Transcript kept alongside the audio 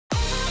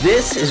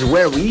This is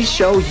where we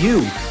show you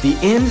the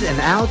ins and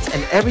outs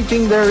and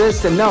everything there is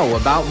to know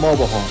about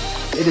mobile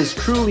homes. It is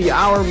truly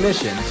our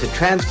mission to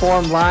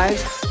transform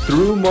lives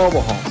through mobile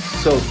homes.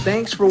 So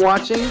thanks for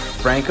watching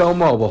Franco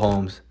Mobile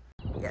Homes.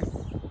 Yes.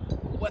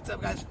 What's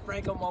up, guys?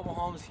 Franco Mobile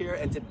Homes here,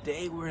 and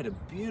today we're at a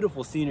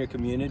beautiful senior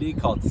community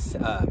called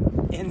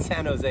in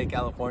San Jose,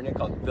 California,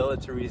 called Villa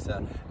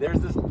Teresa.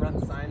 There's this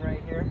front sign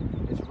right here.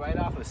 It's right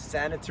off of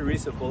Santa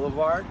Teresa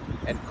Boulevard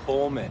and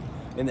Coleman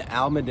in the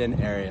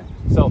Almaden area.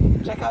 So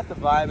check out the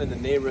vibe in the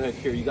neighborhood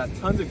here. You got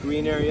tons of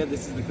green area.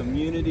 This is the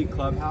community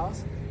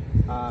clubhouse.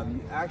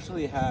 You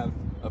actually have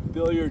a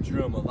billiards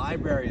room, a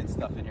library and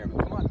stuff in here.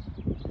 But come on,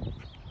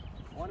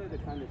 I wanted to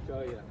kind of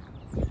show you.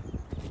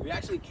 We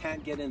actually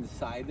can't get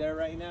inside there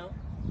right now,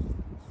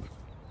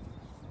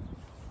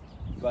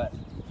 but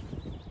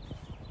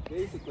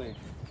basically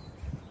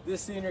this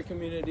senior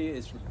community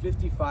is for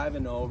 55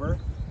 and over,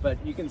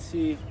 but you can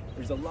see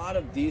there's a lot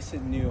of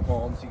decent new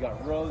homes. You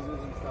got roses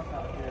and stuff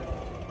out here.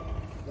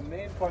 The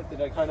main part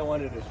that I kind of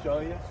wanted to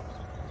show you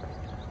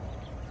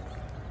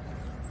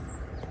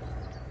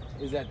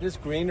is that this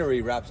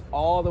greenery wraps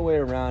all the way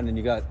around, and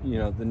you got, you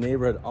know, the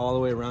neighborhood all the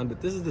way around.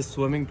 But this is the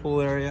swimming pool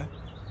area.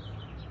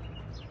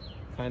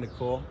 Kind of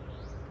cool.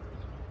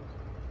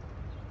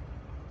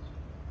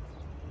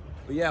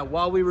 But yeah,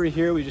 while we were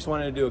here, we just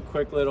wanted to do a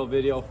quick little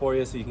video for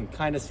you so you can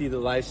kind of see the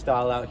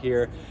lifestyle out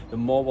here, the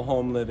mobile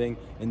home living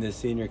in this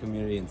senior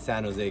community in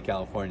San Jose,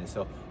 California.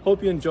 So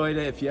hope you enjoyed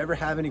it. If you ever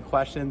have any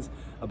questions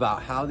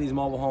about how these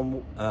mobile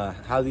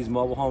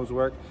homes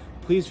work,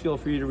 please feel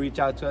free to reach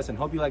out to us, and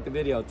hope you like the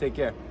video. Take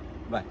care.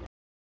 Bye.